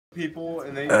people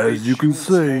and they As you can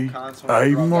see,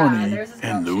 A-Money there's this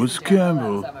and girl, Lewis she's the only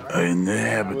Campbell one I've are in the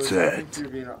habitat.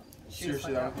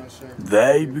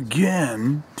 They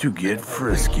begin to get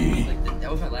frisky.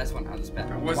 That was my last one. I'll just bet.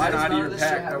 It wasn't out of your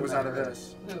pack, that was out of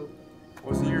this. Who?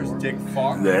 Wasn't yours, dick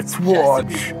fuck? Let's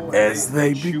watch as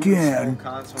they begin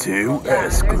to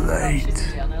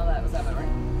escalate. Yeah, no, that was that memory.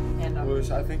 And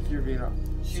Lewis, I think you're being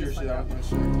seriously out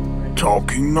of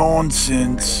Talking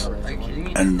nonsense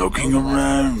and looking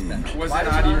around. Wasn't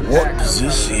out of your What pack. does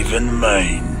this even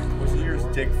mean? Wasn't yours,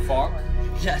 dick fuck?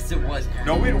 Yes, it was.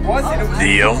 No, it wasn't. It was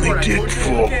The only I told dick you to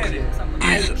fuck look at it.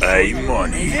 is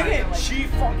A-Money. Didn't she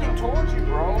fucking told you,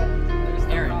 bro?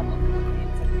 Aaron.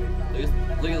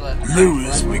 Look at that.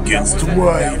 Lewis begins to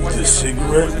wave the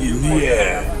cigarette in the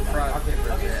air.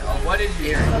 What did you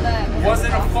hear? It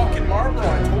wasn't a fucking Marlboro.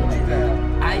 I told you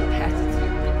that. I passed it to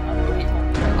you. Okay.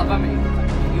 How about me?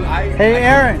 Hey,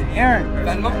 Aaron,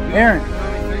 Venmo? Aaron,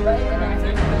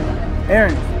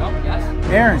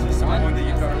 Aaron. Someone that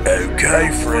you thought.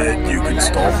 Okay, Fred, you can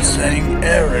stop saying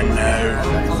Aaron now.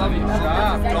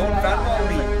 Stop! Don't Venmo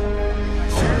me.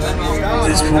 Seriously, stop.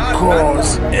 This will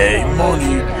cause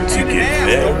A-Money to get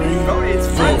very, It's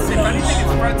Fred's. If anything,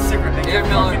 it's Fred's secret. They give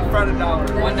Miller. fucking Fred $1.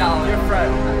 $1. Give Fred.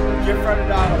 Give Fred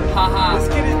 $1. Haha. This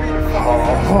kid is being a fucking.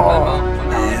 ha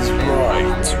ha, is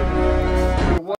right.